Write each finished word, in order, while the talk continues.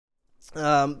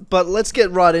But let's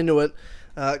get right into it.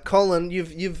 Colin, you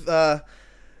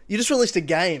just released a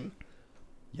game.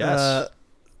 Yes.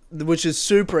 Which is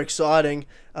super exciting.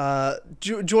 Do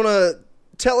you want to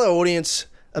tell our audience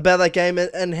about that game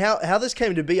and how this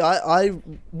came to be? I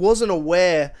wasn't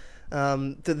aware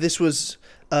that this was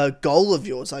a goal of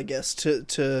yours, I guess,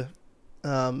 to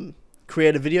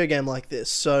create a video game like this.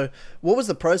 So what was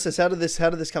the process? How did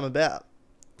this come about?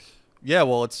 Yeah,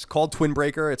 well, it's called Twin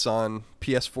Breaker. It's on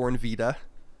PS4 and Vita.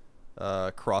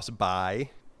 Cross-buy,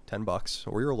 $10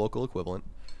 or your local equivalent.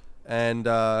 And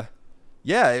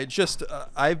yeah, it just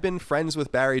I've been friends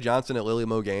with Barry Johnson at Lily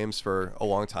Mo Games for a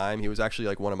long time. He was actually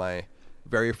like one of my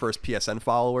very first PSN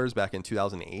followers back in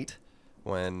 2008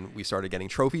 when we started getting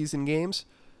trophies in games.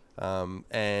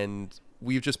 And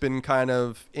we've just been kind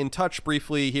of in touch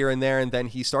briefly here and there, and then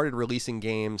he started releasing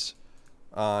games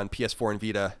on PS4 and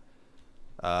Vita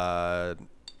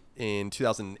in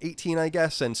 2018, I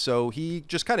guess. And so he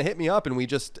just kind of hit me up, and we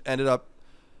just ended up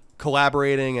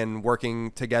collaborating and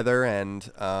working together.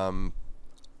 And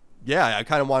yeah, I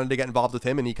kind of wanted to get involved with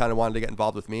him, and he kind of wanted to get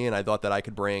involved with me. And I thought that I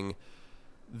could bring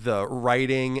the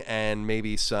writing and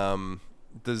maybe some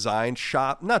design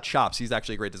not chops. He's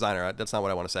actually a great designer. That's not what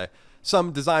I want to say.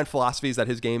 Some design philosophies that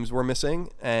his games were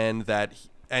missing, and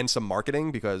some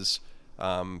marketing, because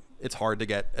it's hard to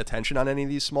get attention on any of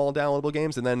these small downloadable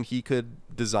games. And then he could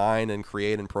design and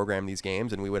create and program these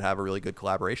games, and we would have a really good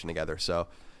collaboration together. So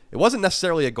it wasn't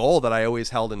necessarily a goal that I always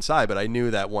held inside, but I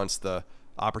knew that once the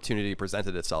opportunity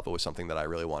presented itself, it was something that I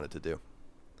really wanted to do.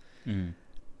 Mm.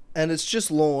 And it's just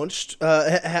launched.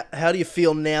 How do you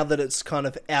feel now that it's kind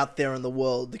of out there in the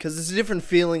world? Because it's a different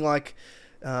feeling, like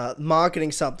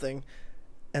marketing something,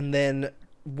 and then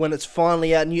when it's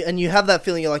finally out, and you have that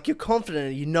feeling, you're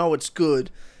confident, you know it's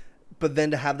good, but then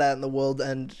to have that in the world,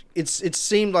 and it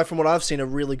seemed like, from what I've seen, a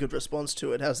really good response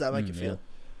to it. How does that make you feel?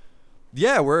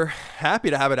 Yeah, we're happy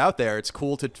to have it out there. It's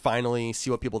cool to finally see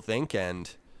what people think and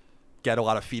get a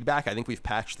lot of feedback. I think we've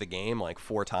patched the game like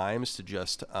 4 times to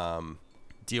just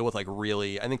deal with, like,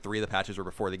 really, I think 3 of the patches were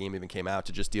before the game even came out,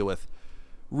 to just deal with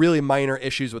really minor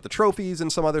issues with the trophies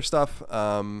and some other stuff.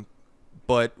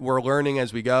 But we're learning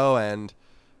as we go, and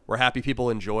we're happy people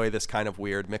enjoy this kind of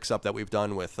weird mix-up that we've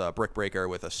done with Brick Breaker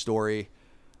with a story.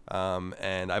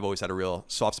 And I've always had a real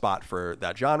soft spot for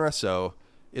that genre, so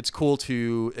it's cool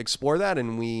to explore that,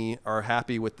 and we are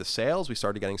happy with the sales. We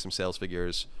started getting some sales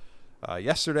figures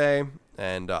yesterday,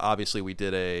 and obviously we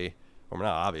did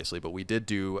we did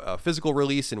do a physical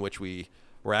release in which we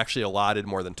were actually allotted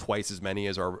more than twice as many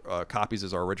as our copies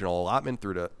as our original allotment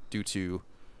due to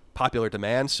popular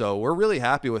demand. So we're really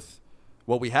happy with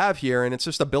what we have here, and it's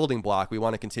just a building block. We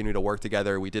want to continue to work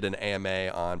together. We did an AMA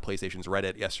on PlayStation's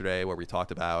Reddit yesterday where we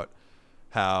talked about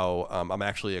how I'm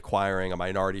actually acquiring a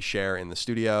minority share in the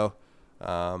studio,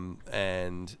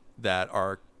 and that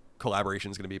our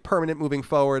collaboration is going to be permanent moving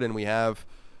forward, and we have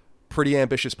pretty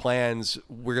ambitious plans.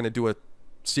 We're going to do a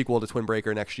sequel to Twin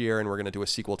Breaker next year, and we're going to do a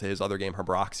sequel to his other game,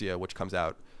 Hbartz, which comes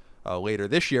out later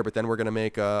this year. But then we're going to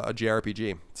make a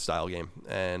JRPG style game,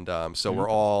 and so we're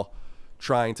all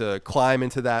trying to climb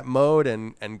into that mode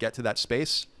and get to that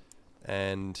space.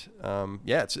 And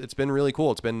yeah, it's been really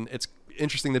cool. It's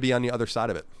interesting to be on the other side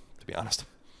of it, to be honest.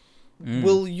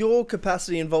 Will your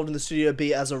capacity involved in the studio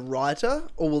be as a writer,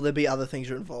 or will there be other things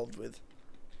you're involved with?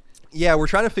 Yeah, we're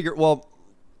trying to figure. Well,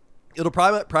 it'll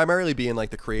primarily be in like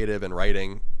the creative and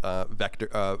writing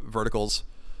verticals.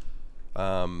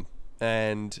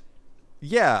 And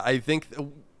yeah, I think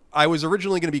I was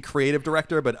originally going to be creative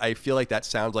director, but I feel like that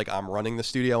sounds like I'm running the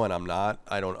studio, and I'm not.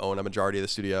 I don't own a majority of the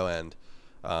studio, and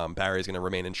Barry's going to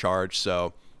remain in charge.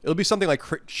 So it'll be something like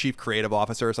chief creative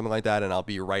officer or something like that, and I'll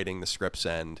be writing the scripts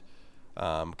and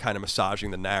kind of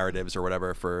massaging the narratives or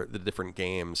whatever for the different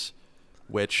games,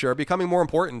 which are becoming more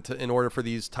important in order for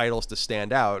these titles to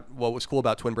stand out. What was cool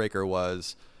about Twin Breaker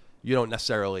was you don't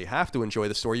necessarily have to enjoy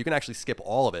the story. You can actually skip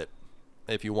all of it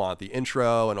if you want. The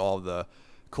intro and all of the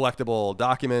collectible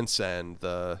documents and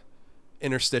the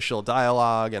interstitial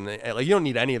dialogue, and like, you don't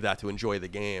need any of that to enjoy the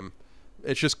game.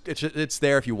 It's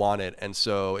there if you want it, and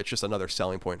so it's just another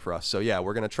selling point for us. So yeah,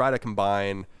 we're going to try to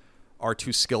combine our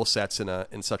 2 skill sets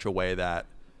in such a way that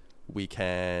we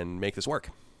can make this work.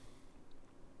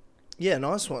 Yeah,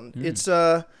 nice one.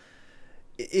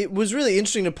 It was really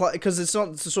interesting to play, because it's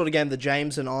not the sort of game that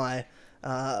James and I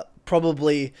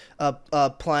probably are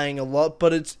playing a lot,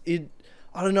 but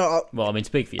I don't know. Well, I mean,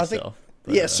 speak for yourself.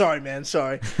 Yeah, sorry, man.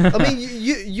 Sorry. I mean,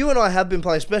 you and I have been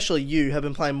playing, especially you, have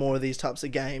been playing more of these types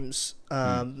of games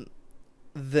than...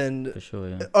 For sure,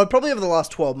 yeah. Probably over the last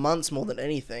 12 months more than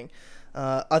anything.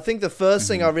 I think the first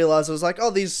thing I realized was like,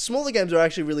 oh, these smaller games are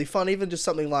actually really fun. Even just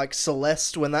something like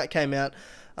Celeste when that came out.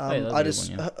 I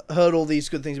just heard all these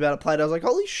good things about it, played. I was like,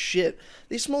 holy shit,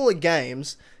 these smaller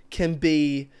games can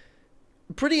be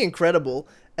pretty incredible.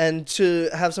 And to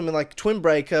have something like Twin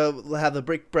Breaker, have a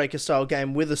Brick Breaker style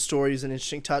game with a story is an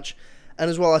interesting touch. And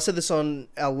as well, I said this on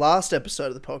our last episode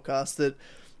of the podcast that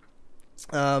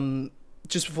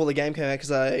just before the game came out,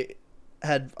 because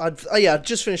I'd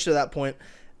just finished at that point.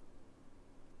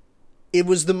 It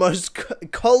was the most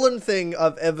Colin thing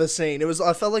I've ever seen.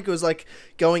 I felt like it was like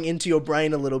going into your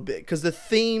brain a little bit, because the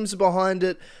themes behind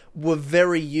it were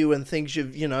very you and things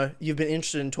you've been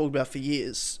interested in talking about for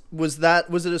years. Was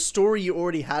it a story you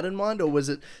already had in mind, or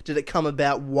did it come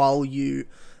about while you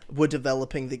were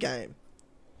developing the game?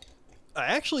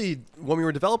 Actually, when we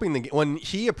were developing when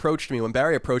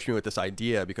Barry approached me with this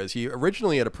idea, because he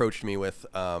originally had approached me with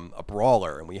a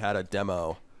brawler, and we had a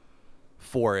demo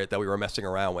for it that we were messing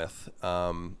around with,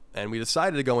 and we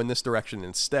decided to go in this direction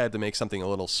instead, to make something a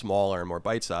little smaller and more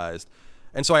bite-sized.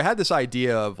 And so I had this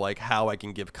idea of like how I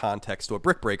can give context to a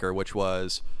Brick Breaker, which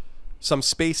was some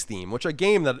space theme, which our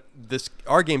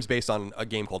game's based on a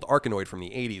game called Arkanoid from the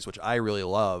 80s, which I really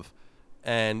love.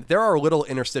 And there are little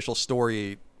interstitial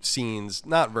story scenes,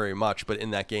 not very much, but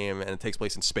in that game, and it takes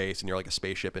place in space, and you're like a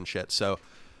spaceship and shit. So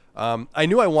I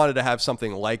knew I wanted to have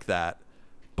something like that,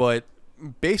 but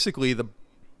basically the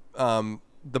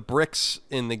bricks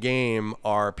in the game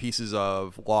are pieces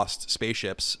of lost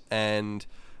spaceships, and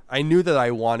I knew that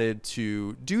I wanted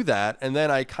to do that. And then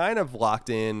I kind of locked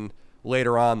in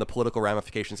later on the political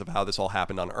ramifications of how this all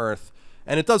happened on Earth,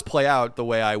 and it does play out the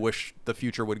way I wish the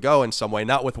future would go in some way,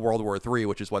 not with World War III,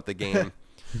 which is what the game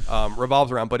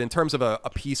revolves around, but in terms of a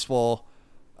peaceful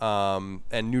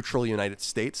and neutral United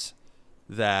States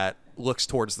that looks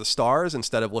towards the stars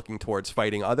instead of looking towards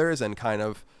fighting others. And kind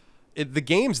of the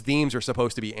game's themes are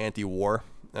supposed to be anti-war,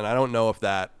 and I don't know if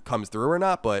that comes through or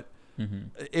not, but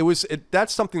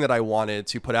that's something that I wanted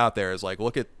to put out there, is like,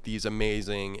 look at these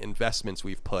amazing investments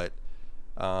we've put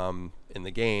in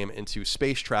the game into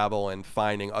space travel and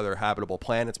finding other habitable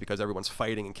planets, because everyone's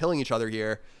fighting and killing each other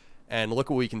here, and look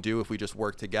what we can do if we just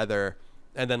work together.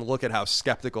 And then look at how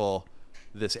skeptical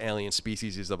this alien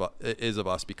species is of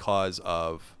us because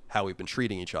of how we've been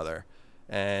treating each other.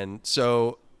 And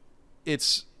so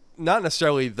it's not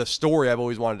necessarily the story I've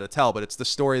always wanted to tell, but it's the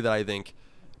story that I think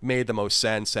made the most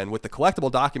sense. And with the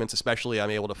collectible documents especially, I'm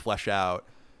able to flesh out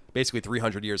basically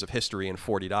 300 years of history in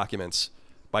 40 documents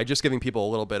by just giving people a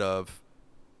little bit of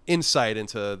insight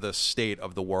into the state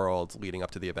of the world leading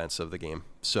up to the events of the game.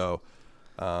 So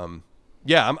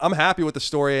yeah, I'm happy with the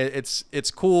story.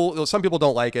 It's cool. Some people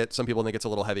don't like it. Some people think it's a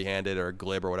little heavy-handed or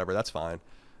glib or whatever. That's fine.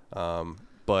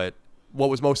 But what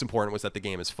was most important was that the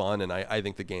game is fun, and I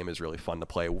think the game is really fun to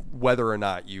play, whether or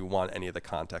not you want any of the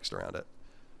context around it.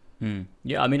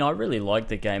 Yeah, I mean, I really liked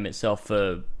the game itself.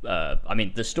 I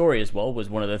mean, the story as well was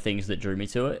one of the things that drew me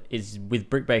to it. Is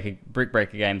with Brick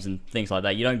Breaker games and things like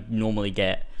that, you don't normally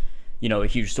get, a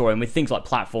huge story. And with things like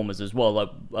platformers as well, like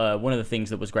one of the things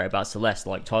that was great about Celeste,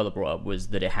 like Tyler brought up, was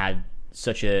that it had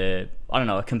such a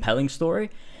compelling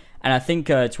story. And I think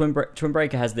Twin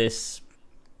Breaker has this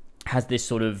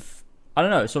sort of,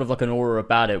 sort of like an aura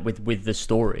about it with the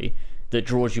story that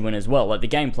draws you in as well. Like the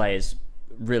gameplay is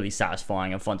really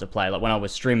satisfying and fun to play. Like when I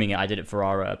was streaming it, I did it for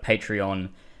our Patreon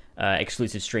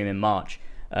exclusive stream in March.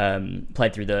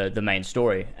 Played through the main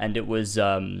story, and it was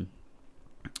the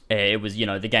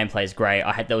gameplay is great.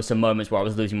 There was some moments where I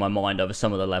was losing my mind over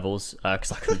some of the levels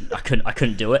because I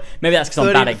couldn't do it. Maybe that's because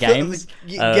I'm bad at games.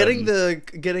 Getting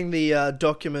the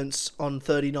documents on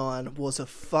 39 was a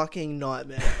fucking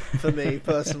nightmare for me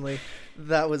personally.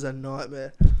 That was a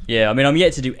nightmare. Yeah, I mean, I'm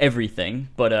yet to do everything,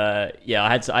 but yeah, I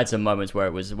had some moments where I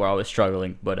was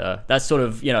struggling, but that's sort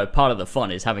of part of the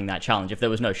fun is having that challenge. If there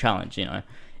was no challenge,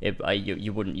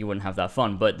 you wouldn't have that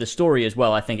fun. But the story as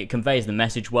well, I think it conveys the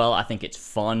message well. I think it's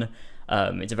fun.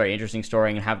 It's a very interesting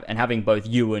story, and having both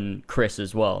you and Chris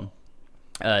as well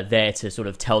there to sort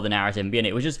of tell the narrative and be in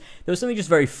it. There was something just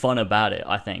very fun about it.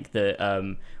 I think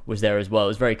that was there as well. It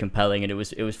was very compelling, and it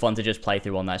was fun to just play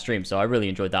through on that stream. So I really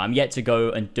enjoyed that. I'm yet to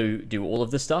go and do all of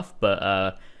the stuff,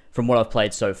 but from what I've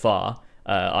played so far,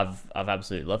 I've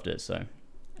absolutely loved it. So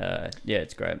yeah,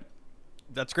 it's great.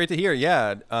 That's great to hear.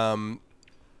 Yeah.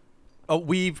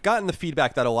 We've gotten the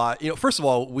feedback that a lot. First of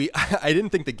all, I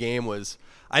didn't think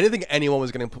anyone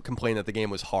was going to complain that the game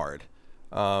was hard.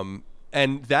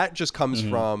 And that just comes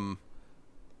from,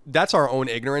 that's our own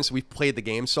ignorance. We've played the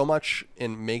game so much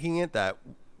in making it that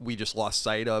we just lost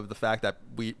sight of the fact that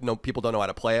people don't know how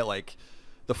to play it. Like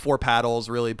the 4 paddles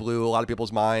really blew a lot of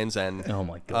people's minds, and oh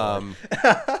my god,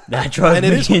 that drove me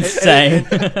insane.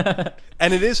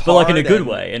 And it is hard, but like in a good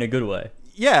way. In a good way.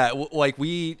 Yeah, like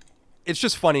it's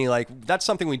just funny. Like that's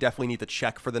something we definitely need to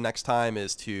check for the next time,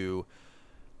 is to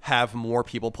have more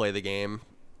people play the game,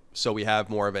 so we have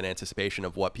more of an anticipation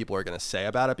of what people are going to say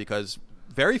about it, because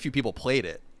very few people played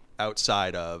it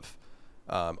outside of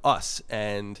us,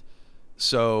 and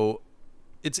so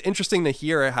it's interesting to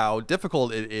hear how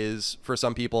difficult it is for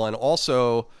some people, and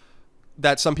also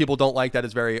that some people don't like that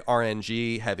it's very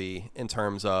RNG heavy in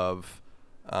terms of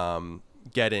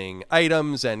getting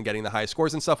items and getting the high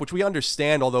scores and stuff, which we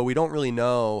understand, although we don't really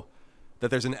know that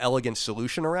there's an elegant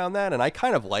solution around that. And I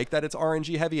kind of like that it's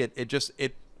RNG heavy.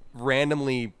 It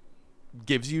randomly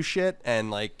gives you shit,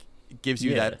 and like gives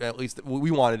you that, at least what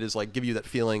we wanted is like give you that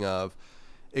feeling of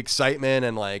excitement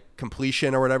and like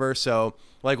completion or whatever. So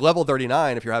like level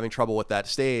 39, if you're having trouble with that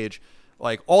stage,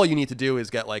 like all you need to do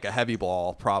is get like a heavy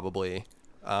ball probably,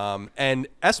 and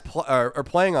or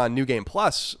playing on New Game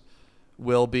Plus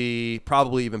will be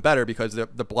probably even better, because the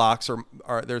blocks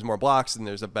are there's more blocks, and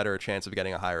there's a better chance of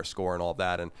getting a higher score and all of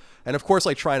that, and of course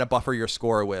like trying to buffer your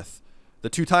score with the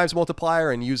 2x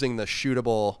multiplier and using the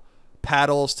shootable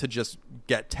paddles to just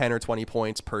get 10 or 20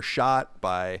 points per shot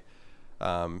by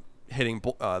hitting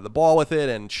the ball with it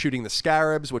and shooting the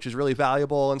scarabs, which is really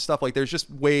valuable and stuff. Like there's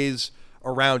just ways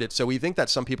around it. So we think that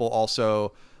some people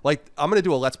also, like, I'm going to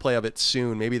do a Let's Play of it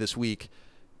soon, maybe this week,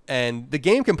 and the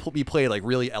game can be played like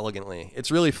really elegantly.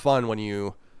 It's really fun when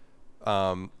you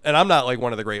and I'm not like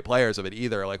one of the great players of it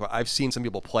either. Like I've seen some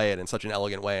people play it in such an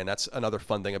elegant way, and that's another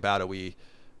fun thing about it.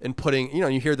 In putting,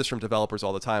 you hear this from developers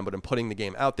all the time, but in putting the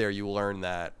game out there, you learn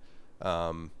that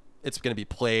it's going to be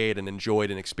played and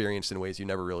enjoyed and experienced in ways you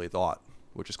never really thought,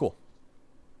 which is cool.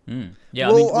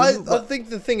 Yeah, well, I think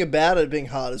the thing about it being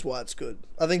hard is why it's good.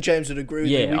 I think James would agree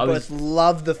with me. We both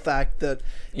love the fact that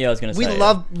I was going to say, we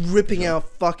love ripping our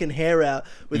fucking hair out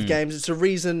with games. It's a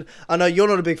reason, I know you're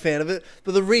not a big fan of it,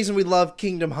 but the reason we love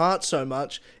Kingdom Hearts so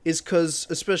much is because,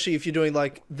 especially if you're doing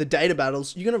like the data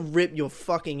battles, you're going to rip your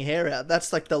fucking hair out.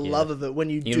 That's like the love of it when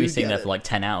you do you're get it. You're sitting there for like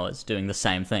 10 hours doing the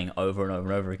same thing over and over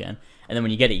and over again. And then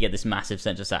when you get it, you get this massive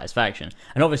sense of satisfaction.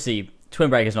 And obviously, Twin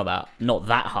Breaker's not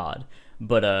that hard.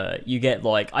 But you get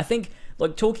like, I think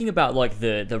like talking about like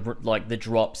the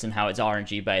drops and how it's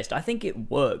RNG based, I think it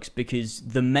works because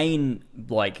the main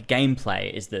like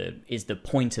gameplay is the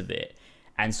point of it.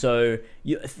 And so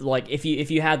you like if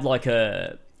you had like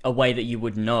a way that you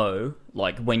would know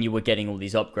like when you were getting all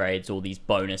these upgrades, all these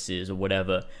bonuses or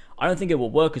whatever, I don't think it will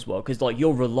work as well, because like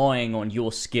you're relying on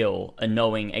your skill and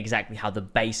knowing exactly how the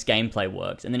base gameplay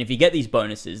works. And then if you get these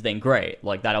bonuses, then great,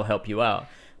 like that'll help you out.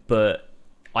 But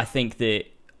I think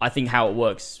how it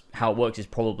works is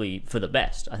probably for the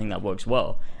best. I think that works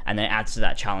well, and then it adds to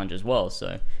that challenge as well.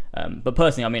 So, but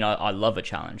personally, I mean, I love a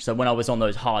challenge. So when I was on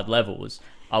those hard levels,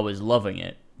 I was loving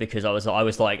it because I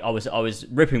was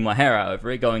ripping my hair out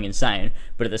over it, going insane.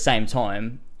 But at the same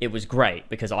time, it was great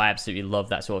because I absolutely love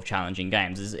that sort of challenging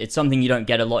games. It's something you don't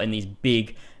get a lot in these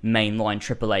big mainline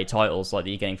AAA titles like that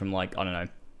you're getting from like, I don't know,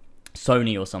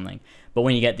 Sony or something. But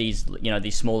when you get these,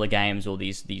 these smaller games or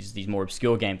these more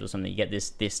obscure games or something, you get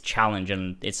this challenge,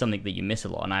 and it's something that you miss a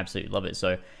lot, and I absolutely love it.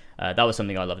 So that was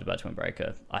something I loved about Twin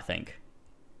Breaker, I think.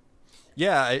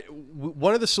 Yeah,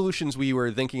 one of the solutions we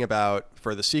were thinking about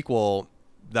for the sequel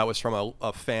that was from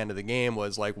a fan of the game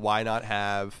was like, why not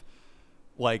have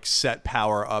like set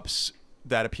power-ups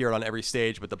that appeared on every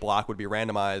stage, but the block would be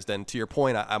randomized. And to your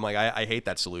point, I'm like, I hate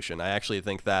that solution. I actually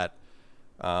think that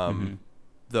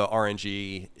the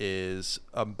RNG is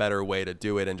a better way to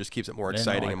do it and just keeps it more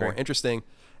exciting and more interesting.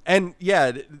 And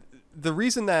yeah, the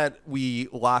reason that we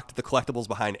locked the collectibles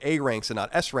behind A ranks and not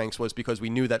S ranks was because we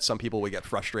knew that some people would get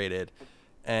frustrated.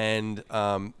 And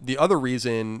the other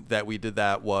reason that we did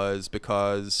that was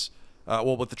because,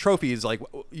 well, with the trophies, like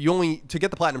to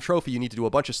get the platinum trophy, you need to do a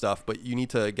bunch of stuff, but you need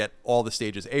to get all the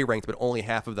stages A ranked, but only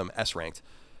half of them S ranked.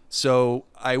 So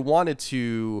I wanted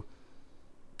to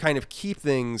kind of keep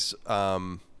things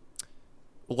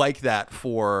like that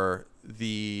for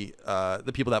the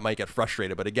people that might get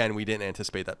frustrated. But again, we didn't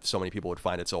anticipate that so many people would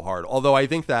find it so hard. Although I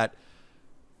think that,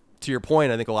 to your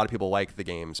point, I think a lot of people like the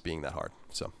games being that hard.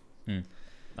 So,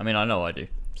 I mean, I know I do.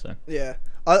 So yeah,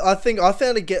 I think I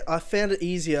found it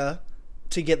easier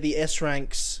to get the S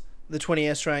ranks, the 20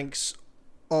 S ranks,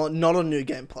 not on New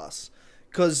Game Plus,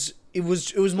 because it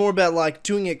was more about like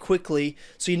doing it quickly.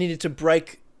 So you needed to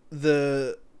break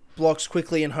the blocks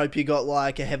quickly and hope you got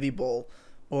like a heavy ball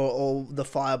or the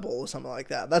fireball or something like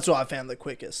that. That's what I found the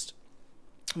quickest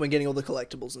when getting all the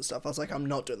collectibles and stuff. I was like, I'm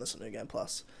not doing this on New Game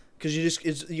Plus, because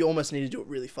you almost need to do it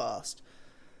really fast.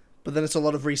 but then it's a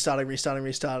lot of restarting.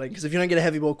 Because if you don't get a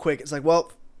heavy ball quick, it's like,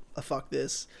 well, fuck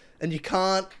this. And you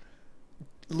can't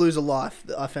lose a life,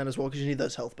 I found as well, because you need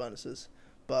those health bonuses.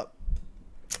 But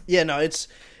yeah, no, it's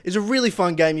a really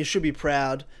fun game. You should be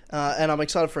proud, and I'm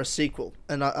excited for a sequel.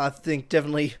 And I think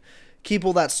definitely keep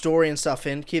all that story and stuff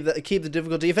in. Keep the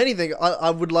difficulty. If anything, I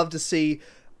would love to see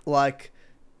like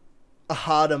a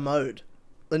harder mode,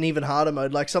 an even harder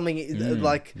mode, like something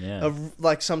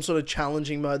like some sort of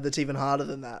challenging mode that's even harder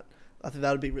than that. I think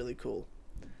that would be really cool.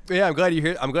 Yeah, I'm glad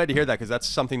to hear that, because that's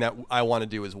something that I want to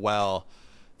do as well.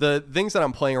 The things that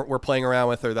we're playing around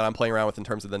with, or that I'm playing around with in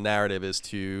terms of the narrative, is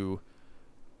to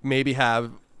maybe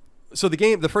have. So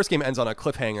the first game ends on a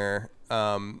cliffhanger,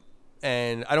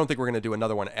 and I don't think we're going to do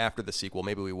another one after the sequel.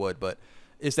 Maybe we would, but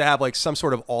is to have like some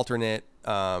sort of alternate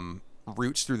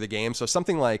routes through the game. So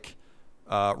something like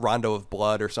Rondo of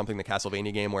Blood, or something, the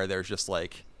Castlevania game, where there's just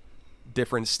like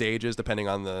different stages depending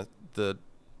on the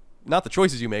not the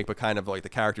choices you make, but kind of like the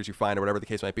characters you find, or whatever the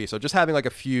case might be. So just having like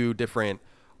a few different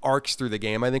arcs through the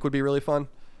game, I think would be really fun,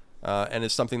 and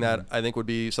it's something that I think would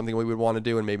be something we would want to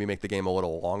do, and maybe make the game a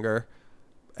little longer.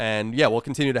 And yeah, we'll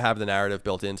continue to have the narrative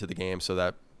built into the game so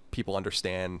that people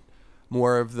understand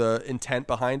more of the intent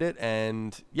behind it.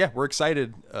 And yeah, we're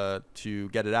excited to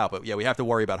get it out. But yeah, we have to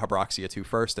worry about Hbartz 2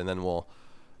 first, and then we'll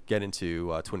get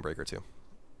into Twin Breaker 2.